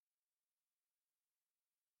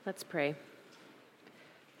Let's pray.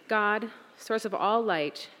 God, source of all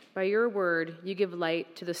light, by your word you give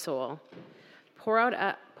light to the soul. Pour out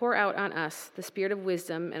on us the spirit of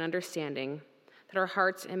wisdom and understanding, that our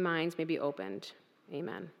hearts and minds may be opened.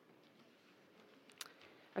 Amen.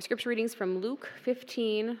 Our scripture readings from Luke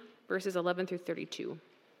 15, verses 11 through 32.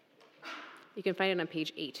 You can find it on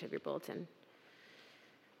page 8 of your bulletin.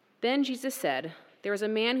 Then Jesus said, "There was a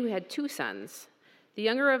man who had 2 sons. The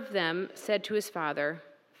younger of them said to his father,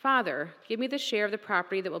 'Father, give me the share of the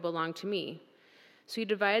property that will belong to me.' So he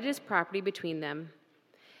divided his property between them.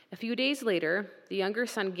 A few days later, the younger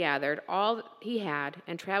son gathered all he had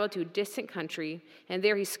and traveled to a distant country, and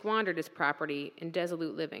there he squandered his property in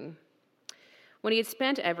dissolute living. When he had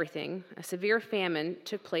spent everything, a severe famine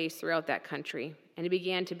took place throughout that country, and he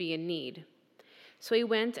began to be in need. So he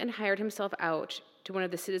went and hired himself out to one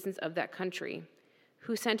of the citizens of that country,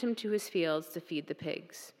 who sent him to his fields to feed the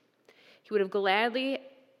pigs. He would have gladly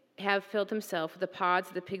have filled himself with the pods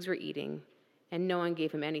that the pigs were eating, and no one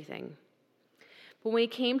gave him anything. But when he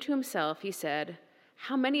came to himself, he said,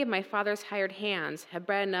 'How many of my father's hired hands have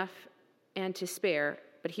bread enough and to spare,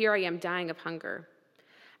 but here I am dying of hunger?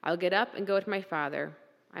 I'll get up and go to my father.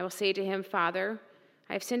 I will say to him, Father,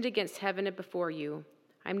 I have sinned against heaven and before you.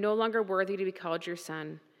 I am no longer worthy to be called your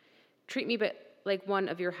son. Treat me but like one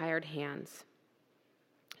of your hired hands.'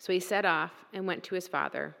 So he set off and went to his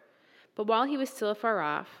father. But while he was still far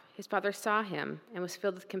off, his father saw him and was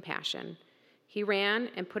filled with compassion. He ran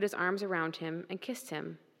and put his arms around him and kissed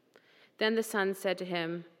him. Then the son said to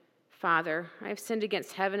him, 'Father, I have sinned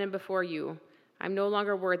against heaven and before you. I am no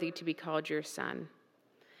longer worthy to be called your son.'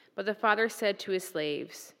 But the father said to his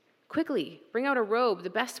slaves, 'Quickly, bring out a robe, the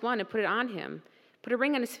best one, and put it on him. Put a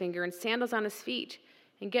ring on his finger and sandals on his feet,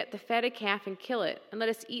 and get the fatted calf and kill it, and let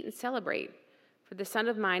us eat and celebrate. For the son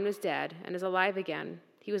of mine was dead and is alive again.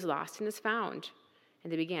 He was lost and is found.'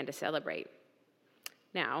 And they began to celebrate.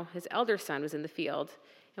 Now his elder son was in the field,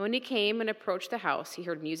 and when he came and approached the house, he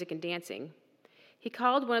heard music and dancing. He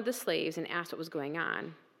called one of the slaves and asked what was going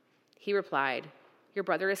on. He replied, 'Your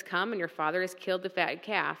brother has come, and your father has killed the fatted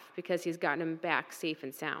calf because he has gotten him back safe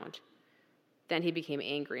and sound.' Then he became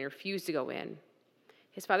angry and refused to go in.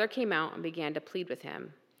 His father came out and began to plead with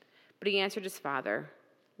him. But he answered his father,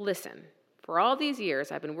 'Listen, for all these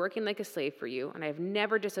years I've been working like a slave for you, and I have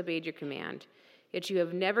never disobeyed your command. Yet you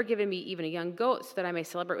have never given me even a young goat so that I may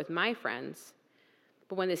celebrate with my friends.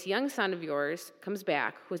 But when this young son of yours comes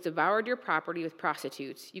back, who has devoured your property with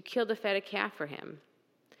prostitutes, you killed the fatted calf for him.'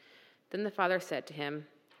 Then the father said to him,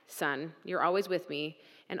 'Son, you're always with me,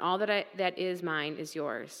 and all that is mine is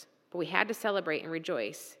yours. But we had to celebrate and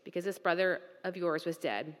rejoice, because this brother of yours was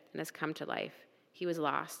dead and has come to life. He was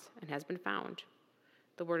lost and has been found.'"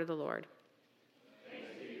 The word of the Lord.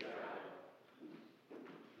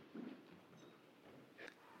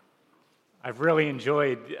 I've really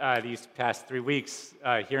enjoyed these past 3 weeks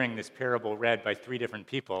hearing this parable read by 3 different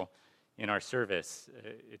people in our service.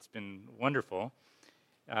 It's been wonderful.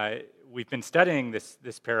 We've been studying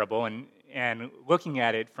this parable and looking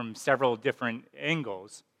at it from several different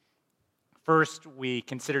angles. First, we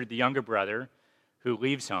considered the younger brother who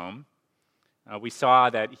leaves home. We saw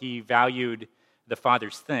that he valued the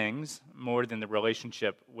father's things more than the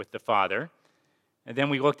relationship with the father. And then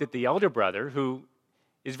we looked at the elder brother who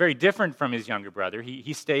is very different from his younger brother.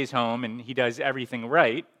 He stays home and he does everything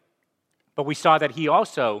right, but we saw that he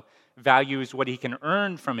also values what he can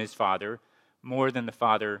earn from his father more than the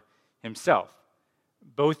father himself.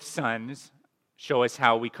 Both sons show us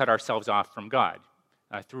how we cut ourselves off from God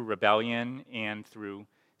through rebellion and through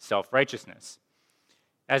self-righteousness.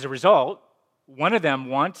 As a result, one of them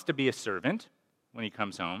wants to be a servant when he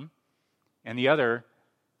comes home, and the other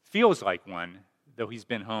feels like one, though he's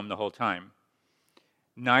been home the whole time.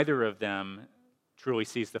 Neither of them truly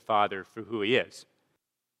sees the Father for who he is.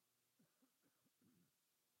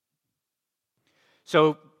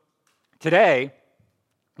 So today,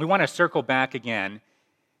 we want to circle back again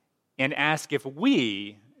and ask if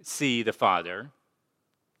we see the Father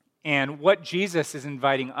and what Jesus is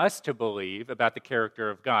inviting us to believe about the character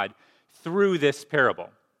of God through this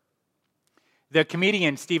parable. The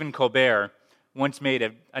comedian Stephen Colbert once made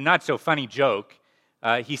a not-so-funny joke.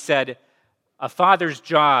 He said, "A father's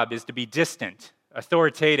job is to be distant,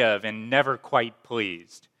 authoritative, and never quite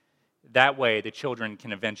pleased. That way, the children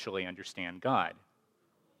can eventually understand God."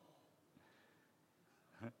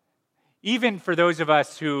 Even for those of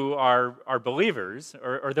us who are believers,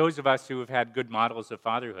 or those of us who have had good models of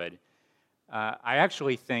fatherhood, I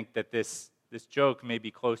actually think that this joke may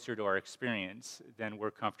be closer to our experience than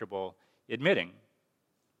we're comfortable admitting.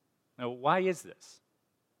 Now, why is this?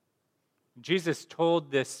 Jesus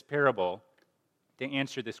told this parable to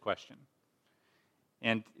answer this question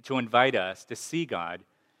and to invite us to see God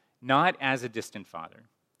not as a distant father,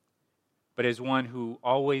 but as one who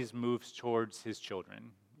always moves towards his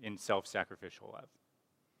children in self-sacrificial love.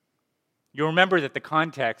 You'll remember that the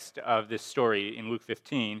context of this story in Luke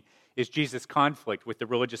 15 is Jesus' conflict with the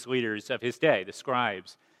religious leaders of his day, the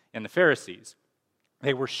scribes and the Pharisees.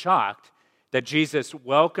 They were shocked that Jesus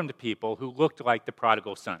welcomed people who looked like the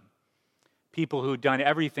prodigal son, people who'd done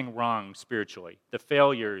everything wrong spiritually, the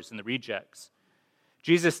failures and the rejects.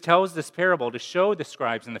 Jesus tells this parable to show the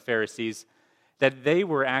scribes and the Pharisees that they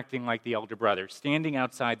were acting like the elder brother, standing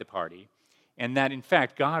outside the party, and that, in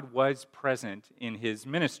fact, God was present in his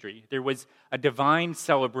ministry. There was a divine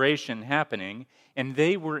celebration happening, and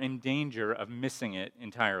they were in danger of missing it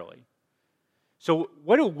entirely. So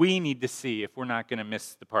what do we need to see if we're not going to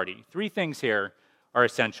miss the party? 3 things here are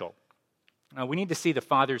essential. We need to see the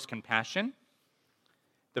Father's compassion,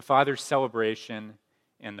 the Father's celebration,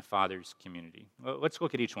 and the Father's community. Let's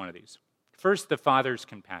look at each one of these. First, the Father's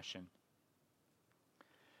compassion.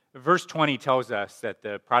 Verse 20 tells us that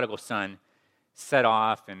the prodigal son set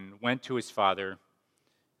off and went to his father,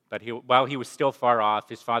 but while he was still far off,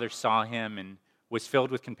 his father saw him and was filled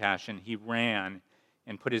with compassion. He ran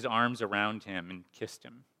and put his arms around him and kissed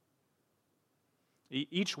him.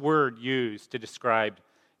 Each word used to describe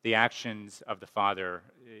the actions of the father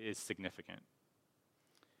is significant.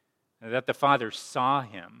 That the father saw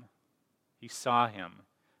him, he saw him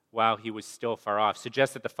while he was still far off,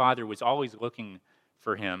 suggests that the father was always looking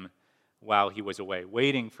for him while he was away,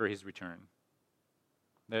 waiting for his return.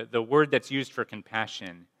 The word that's used for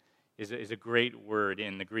compassion is a great word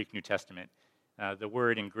in the Greek New Testament. The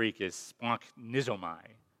word in Greek is splanchnizomai.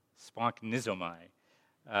 Splanchnizomai.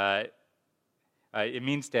 It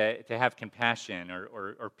means to have compassion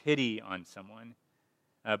or pity on someone.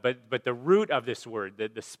 But the root of this word,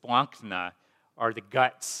 the splanchna, are the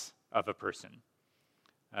guts of a person.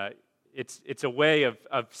 It's a way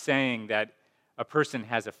of saying that a person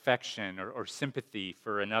has affection or sympathy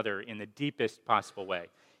for another in the deepest possible way.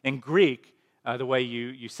 In Greek, the way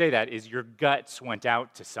you say that is your guts went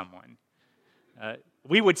out to someone.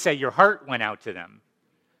 We would say your heart went out to them.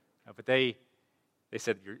 But they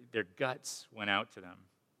said their guts went out to them.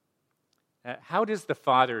 How does the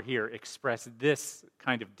Father here express this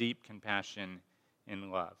kind of deep compassion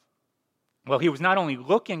and love? Well, he was not only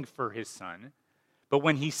looking for his son, but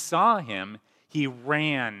when he saw him, he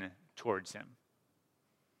ran towards him.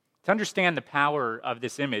 To understand the power of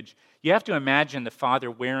this image, you have to imagine the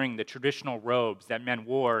Father wearing the traditional robes that men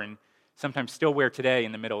wore and sometimes still wear today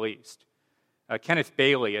in the Middle East. Kenneth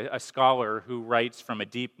Bailey, a scholar who writes from a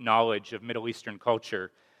deep knowledge of Middle Eastern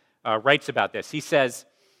culture, writes about this. He says,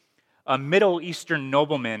 "A Middle Eastern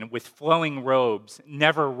nobleman with flowing robes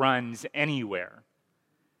never runs anywhere.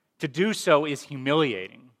 To do so is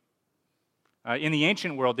humiliating." In the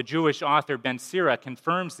ancient world, the Jewish author Ben Sira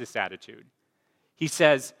confirms this attitude. He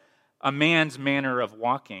says, "A man's manner of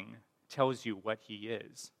walking tells you what he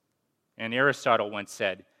is." And Aristotle once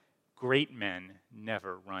said, "Great men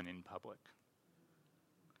never run in public."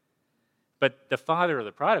 But the father of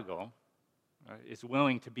the prodigal is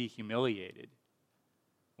willing to be humiliated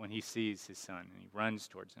when he sees his son, and he runs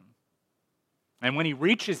towards him. And when he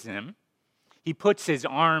reaches him, he puts his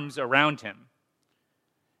arms around him.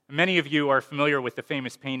 Many of you are familiar with the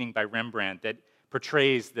famous painting by Rembrandt that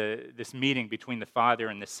portrays this meeting between the father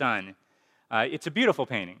and the son. It's a beautiful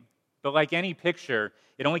painting, but like any picture,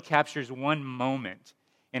 it only captures one moment,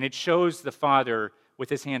 and it shows the father with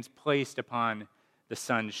his hands placed upon the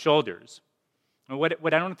son's shoulders. And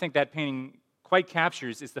what I don't think that painting quite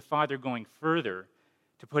captures is the father going further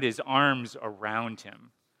to put his arms around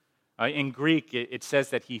him. In Greek, it says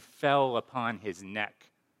that he fell upon his neck.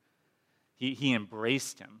 He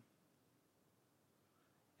embraced him.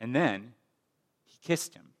 And then he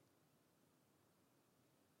kissed him.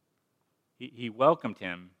 He welcomed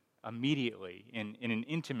him immediately in an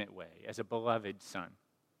intimate way as a beloved son.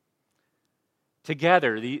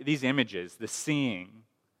 Together, these images, the seeing,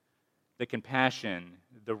 the compassion,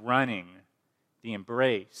 the running, the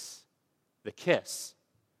embrace, the kiss,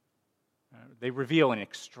 they reveal an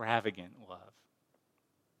extravagant love.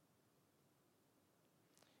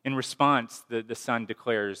 In response, the son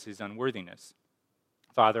declares his unworthiness.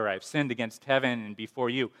 "Father, I have sinned against heaven and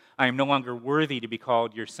before you. I am no longer worthy to be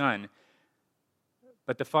called your son."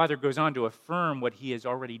 But the father goes on to affirm what he has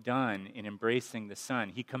already done in embracing the son.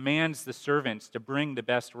 He commands the servants to bring the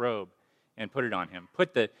best robe and put it on him.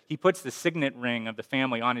 He puts the signet ring of the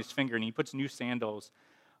family on his finger, and he puts new sandals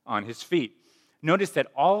on his feet. Notice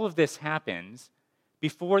that all of this happens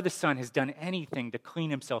before the son has done anything to clean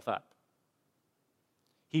himself up.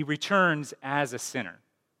 he returns as a sinner.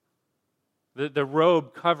 The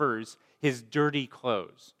robe covers his dirty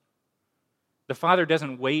clothes. The father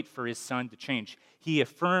doesn't wait for his son to change. He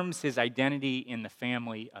affirms his identity in the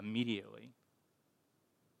family immediately.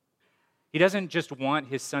 He doesn't just want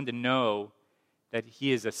his son to know that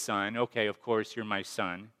he is a son. Okay, of course, you're my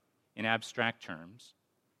son, in abstract terms.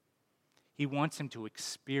 He wants him to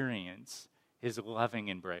experience his loving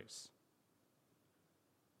embrace.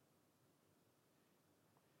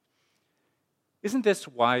 Isn't this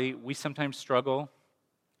why we sometimes struggle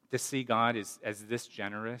to see God as this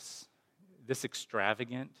generous, this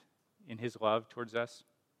extravagant in his love towards us?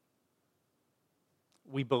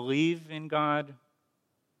 We believe in God.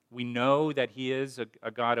 We know that he is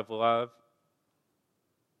a God of love.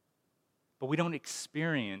 But we don't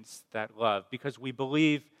experience that love because we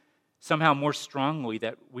believe somehow more strongly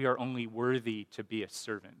that we are only worthy to be a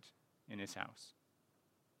servant in his house.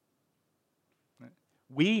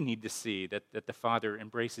 We need to see that the Father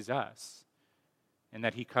embraces us and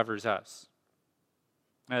that he covers us.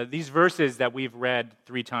 These verses that we've read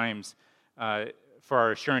 3 times for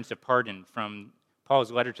our assurance of pardon from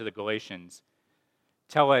Paul's letter to the Galatians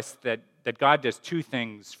tell us that God does 2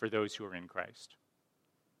 things for those who are in Christ.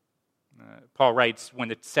 Paul writes, when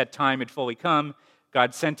the set time had fully come,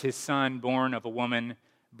 God sent his Son, born of a woman,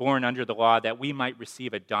 born under the law, that we might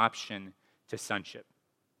receive adoption to sonship.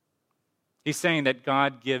 He's saying that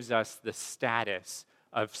God gives us the status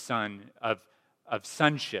of sonship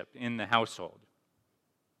in the household.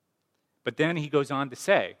 But then he goes on to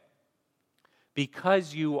say,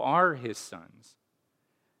 because you are his sons,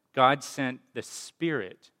 God sent the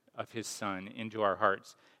Spirit of his Son into our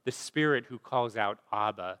hearts, the Spirit who calls out,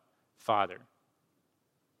 Abba, Father.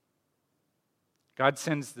 God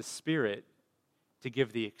sends the Spirit to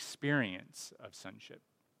give the experience of sonship.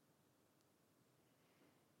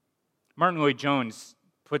 Martin Lloyd-Jones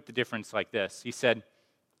put the difference like this. He said,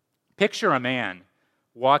 picture a man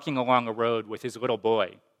walking along a road with his little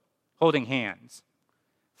boy, holding hands,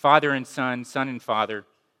 father and son and father.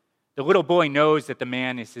 The little boy knows that the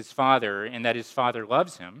man is his father and that his father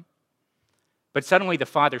loves him. But suddenly the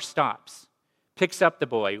father stops, picks up the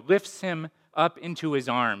boy, lifts him up into his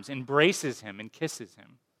arms, embraces him and kisses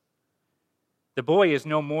him. The boy is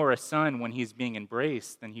no more a son when he's being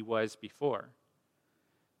embraced than he was before.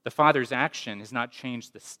 The father's action has not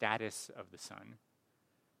changed the status of the son,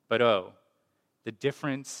 but the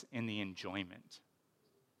difference in the enjoyment.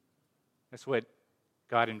 That's what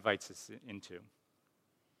God invites us into,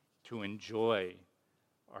 to enjoy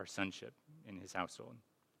our sonship in his household.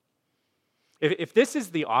 If this is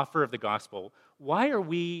the offer of the gospel, why are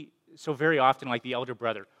we so very often like the elder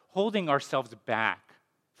brother, holding ourselves back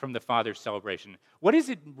from the Father's celebration? What does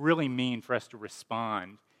it really mean for us to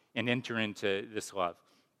respond and enter into this love?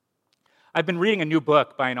 I've been reading a new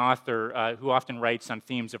book by an author who often writes on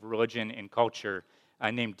themes of religion and culture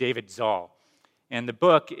named David Zoll. And the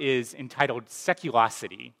book is entitled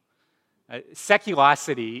Seculosity.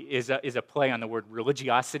 Seculosity is a play on the word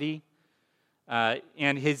religiosity.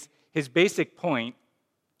 And his basic point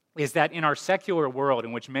is that in our secular world,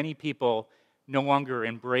 in which many people no longer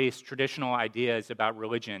embrace traditional ideas about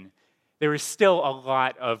religion, there is still a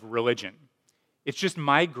lot of religion. It's just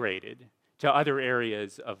migrated to other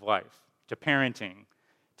areas of life, to parenting,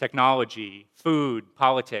 technology, food,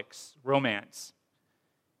 politics, romance.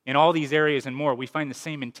 In all these areas and more, we find the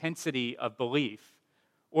same intensity of belief,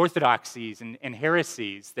 orthodoxies and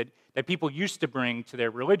heresies that people used to bring to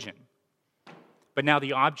their religion. But now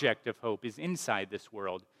the object of hope is inside this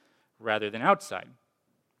world rather than outside.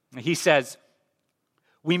 He says,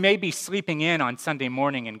 we may be sleeping in on Sunday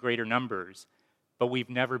morning in greater numbers, but we've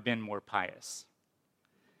never been more pious.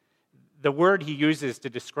 The word he uses to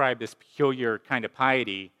describe this peculiar kind of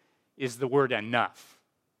piety is the word enough.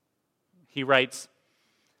 He writes,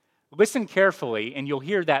 listen carefully and you'll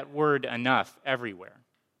hear that word enough everywhere,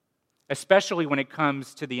 especially when it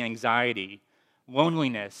comes to the anxiety,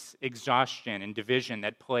 loneliness, exhaustion, and division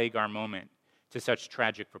that plague our moment to such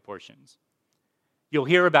tragic proportions. You'll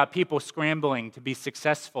hear about people scrambling to be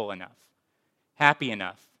successful enough, happy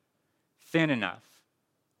enough, thin enough,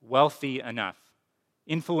 wealthy enough,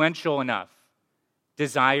 influential enough,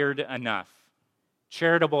 desired enough,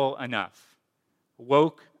 charitable enough,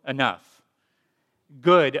 woke enough,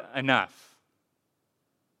 good enough.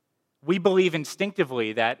 We believe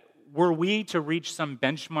instinctively that were we to reach some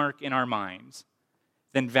benchmark in our minds,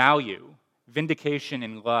 then value, vindication,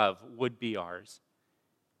 and love would be ours.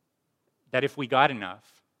 That if we got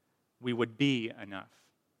enough, we would be enough.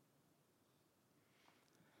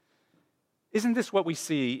 Isn't this what we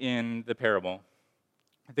see in the parable?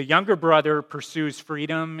 The younger brother pursues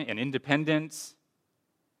freedom and independence.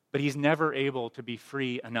 but he's never able to be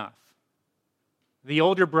free enough. The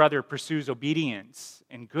older brother pursues obedience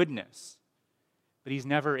and goodness, but he's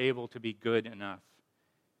never able to be good enough.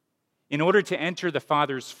 In order to enter the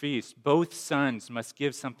Father's feast, both sons must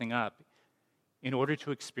give something up in order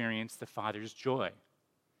to experience the Father's joy.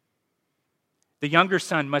 The younger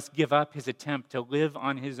son must give up his attempt to live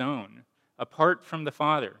on his own, apart from the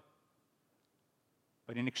Father.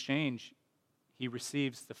 But in exchange, he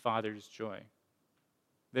receives the Father's joy.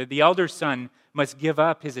 The elder son must give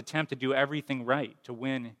up his attempt to do everything right to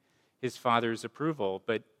win his father's approval,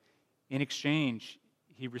 but in exchange,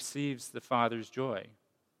 he receives the Father's joy.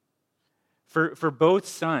 For both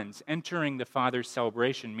sons, entering the Father's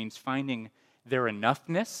celebration means finding their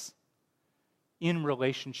enoughness in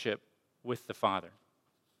relationship with the Father.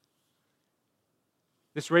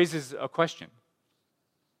 This raises a question.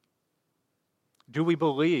 Do we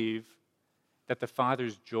believe that the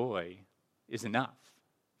Father's joy is enough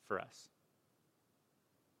for us?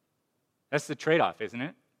 That's the trade-off, isn't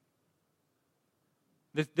it?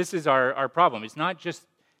 This is our problem. It's not just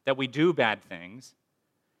that we do bad things,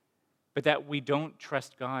 but that we don't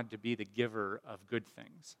trust God to be the giver of good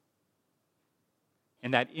things.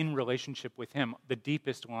 And that in relationship with Him, the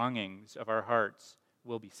deepest longings of our hearts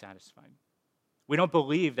will be satisfied. We don't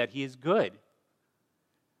believe that He is good.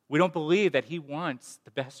 We don't believe that He wants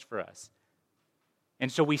the best for us.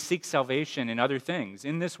 And so we seek salvation in other things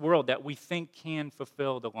in this world that we think can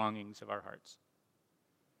fulfill the longings of our hearts.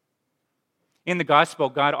 In the gospel,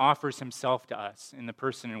 God offers Himself to us in the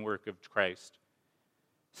person and work of Christ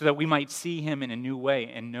so that we might see Him in a new way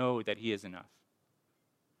and know that He is enough.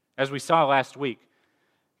 As we saw last week,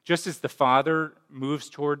 just as the Father moves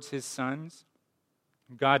towards His sons,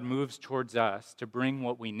 God moves towards us to bring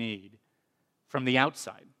what we need from the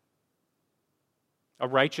outside. A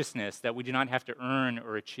righteousness that we do not have to earn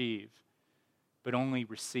or achieve, but only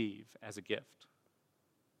receive as a gift.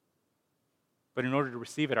 But in order to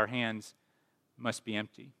receive it, our hands must be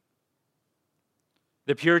empty.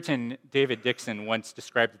 The Puritan David Dixon once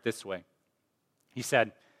described it this way. He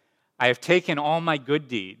said, "I have taken all my good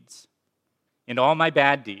deeds and all my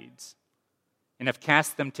bad deeds and have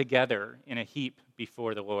cast them together in a heap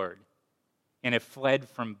before the Lord and have fled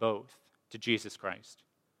from both to Jesus Christ.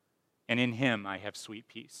 And in Him I have sweet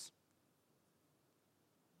peace."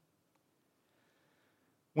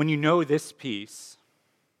 When you know this peace,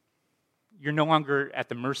 you're no longer at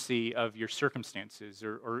the mercy of your circumstances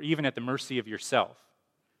or even at the mercy of yourself.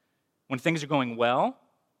 When things are going well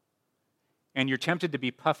and you're tempted to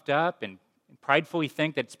be puffed up and pridefully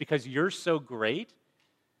think that it's because you're so great,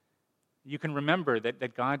 you can remember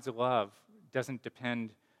that God's love doesn't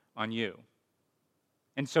depend on you.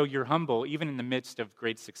 And so you're humble even in the midst of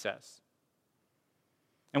great success.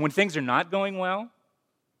 And when things are not going well,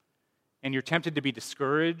 and you're tempted to be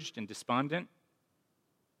discouraged and despondent,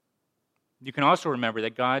 you can also remember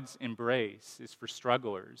that God's embrace is for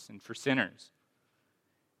strugglers and for sinners.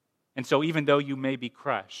 And so even though you may be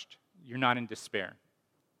crushed, you're not in despair.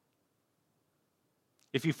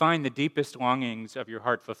 If you find the deepest longings of your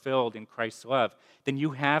heart fulfilled in Christ's love, then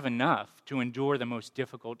you have enough to endure the most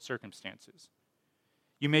difficult circumstances.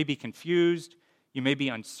 You may be confused, you may be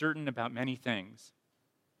uncertain about many things,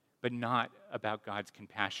 but not about God's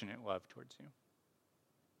compassionate love towards you.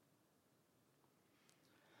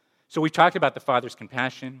 So we've talked about the Father's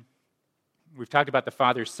compassion. We've talked about the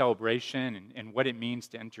Father's celebration and what it means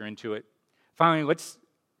to enter into it. Finally, let's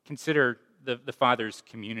consider the Father's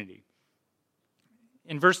community.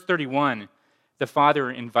 In verse 31, the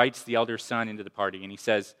Father invites the elder son into the party, and he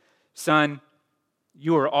says, "Son,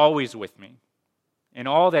 you are always with me, and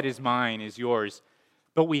all that is mine is yours,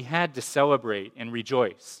 but we had to celebrate and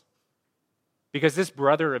rejoice, because this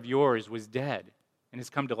brother of yours was dead and has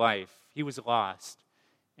come to life. He was lost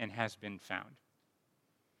and has been found."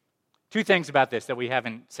 Two things about this that we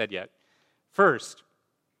haven't said yet. First,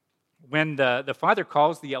 when the father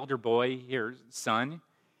calls the elder boy here son,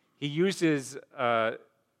 he uses a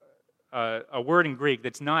word in Greek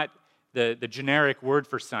that's not the generic word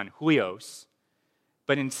for son, huios,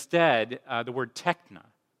 but instead the word tekna.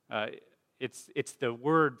 It's the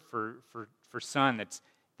word for son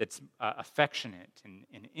that's affectionate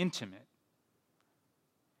and intimate.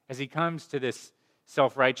 As he comes to this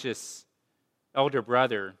self-righteous elder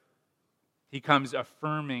brother, he comes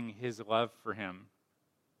affirming his love for him,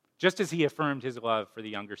 just as he affirmed his love for the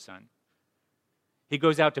younger son. He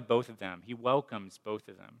goes out to both of them. He welcomes both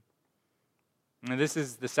of them. And this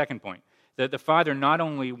is the second point, that the father not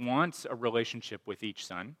only wants a relationship with each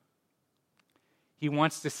son, he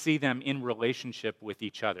wants to see them in relationship with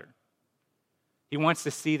each other. He wants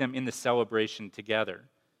to see them in the celebration together.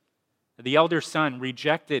 The elder son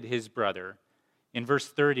rejected his brother in verse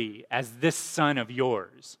 30 as this son of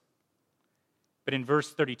yours. But in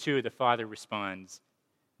verse 32, the father responds,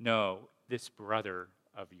 no, this brother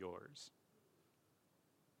of yours.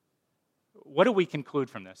 What do we conclude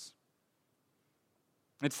from this?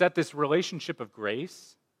 It's that this relationship of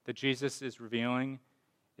grace that Jesus is revealing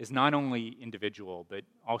is not only individual, but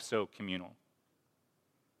also communal.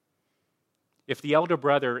 If the elder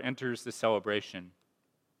brother enters the celebration,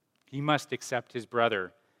 he must accept his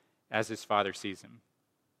brother as his father sees him,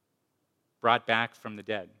 brought back from the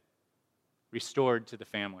dead, restored to the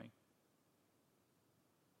family.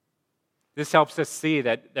 This helps us see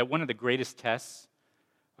that one of the greatest tests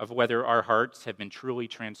of whether our hearts have been truly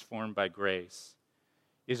transformed by grace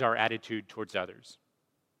is our attitude towards others,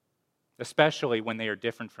 especially when they are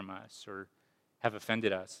different from us or have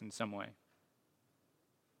offended us in some way.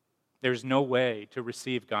 There's no way to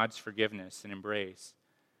receive God's forgiveness and embrace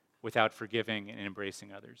without forgiving and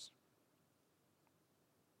embracing others.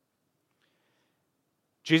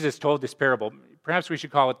 Jesus told this parable, perhaps we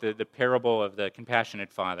should call it the parable of the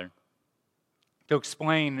compassionate father, to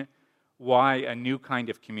explain why a new kind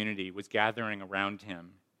of community was gathering around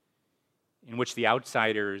him, in which the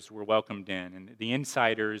outsiders were welcomed in and the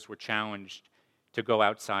insiders were challenged to go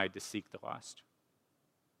outside to seek the lost.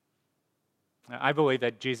 I believe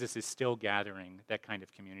that Jesus is still gathering that kind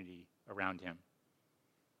of community around him,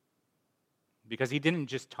 because he didn't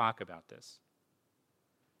just talk about this,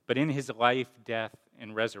 but in his life, death,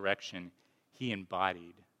 and resurrection, he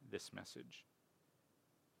embodied this message.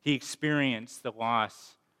 He experienced the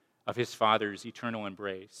loss of his Father's eternal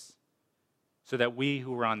embrace so that we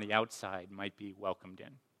who were on the outside might be welcomed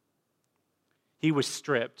in. He was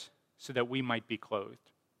stripped so that we might be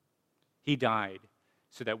clothed. He died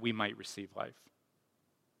so that we might receive life.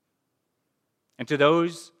 And to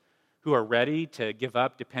those who are ready to give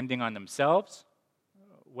up depending on themselves,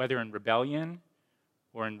 whether in rebellion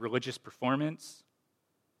or in religious performance,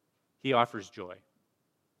 he offers joy.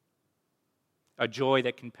 A joy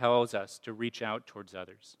that compels us to reach out towards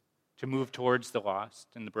others, to move towards the lost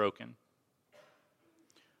and the broken.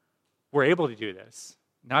 We're able to do this,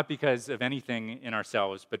 not because of anything in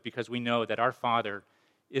ourselves, but because we know that our Father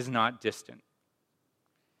is not distant.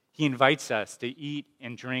 He invites us to eat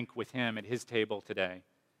and drink with him at his table today,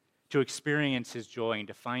 to experience his joy and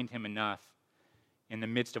to find him enough in the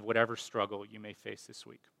midst of whatever struggle you may face this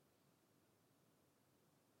week.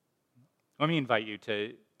 Let me invite you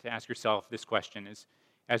to ask yourself this question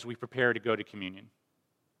as we prepare to go to communion.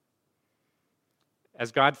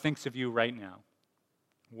 As God thinks of you right now,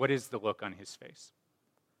 what is the look on his face?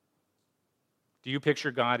 Do you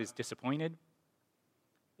picture God as disappointed,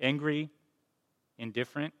 angry,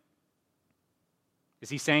 indifferent? Is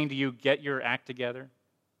he saying to you, get your act together?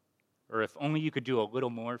 Or if only you could do a little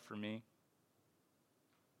more for me?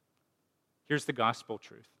 Here's the gospel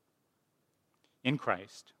truth. In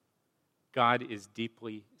Christ, God is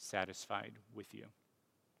deeply satisfied with you.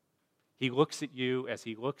 He looks at you as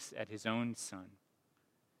he looks at his own Son.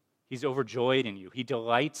 He's overjoyed in you. He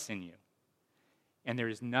delights in you. And there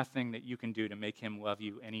is nothing that you can do to make him love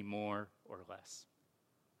you any more or less.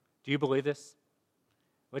 Do you believe this?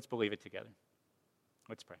 Let's believe it together.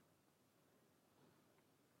 Let's pray.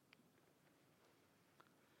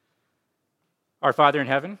 Our Father in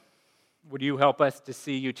heaven, would you help us to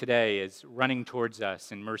see you today as running towards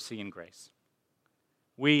us in mercy and grace?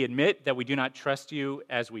 We admit that we do not trust you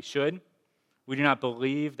as we should. We do not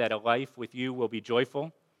believe that a life with you will be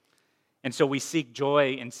joyful. And so we seek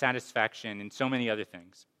joy and satisfaction in so many other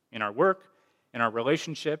things, in our work, in our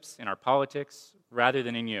relationships, in our politics, rather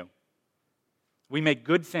than in you. We make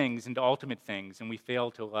good things into ultimate things, and we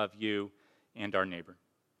fail to love you and our neighbor.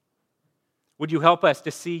 Would you help us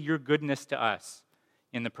to see your goodness to us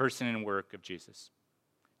in the person and work of Jesus,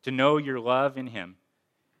 to know your love in him,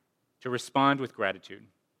 to respond with gratitude,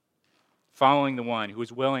 following the one who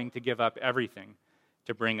is willing to give up everything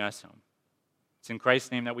to bring us home. It's in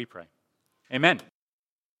Christ's name that we pray. Amen.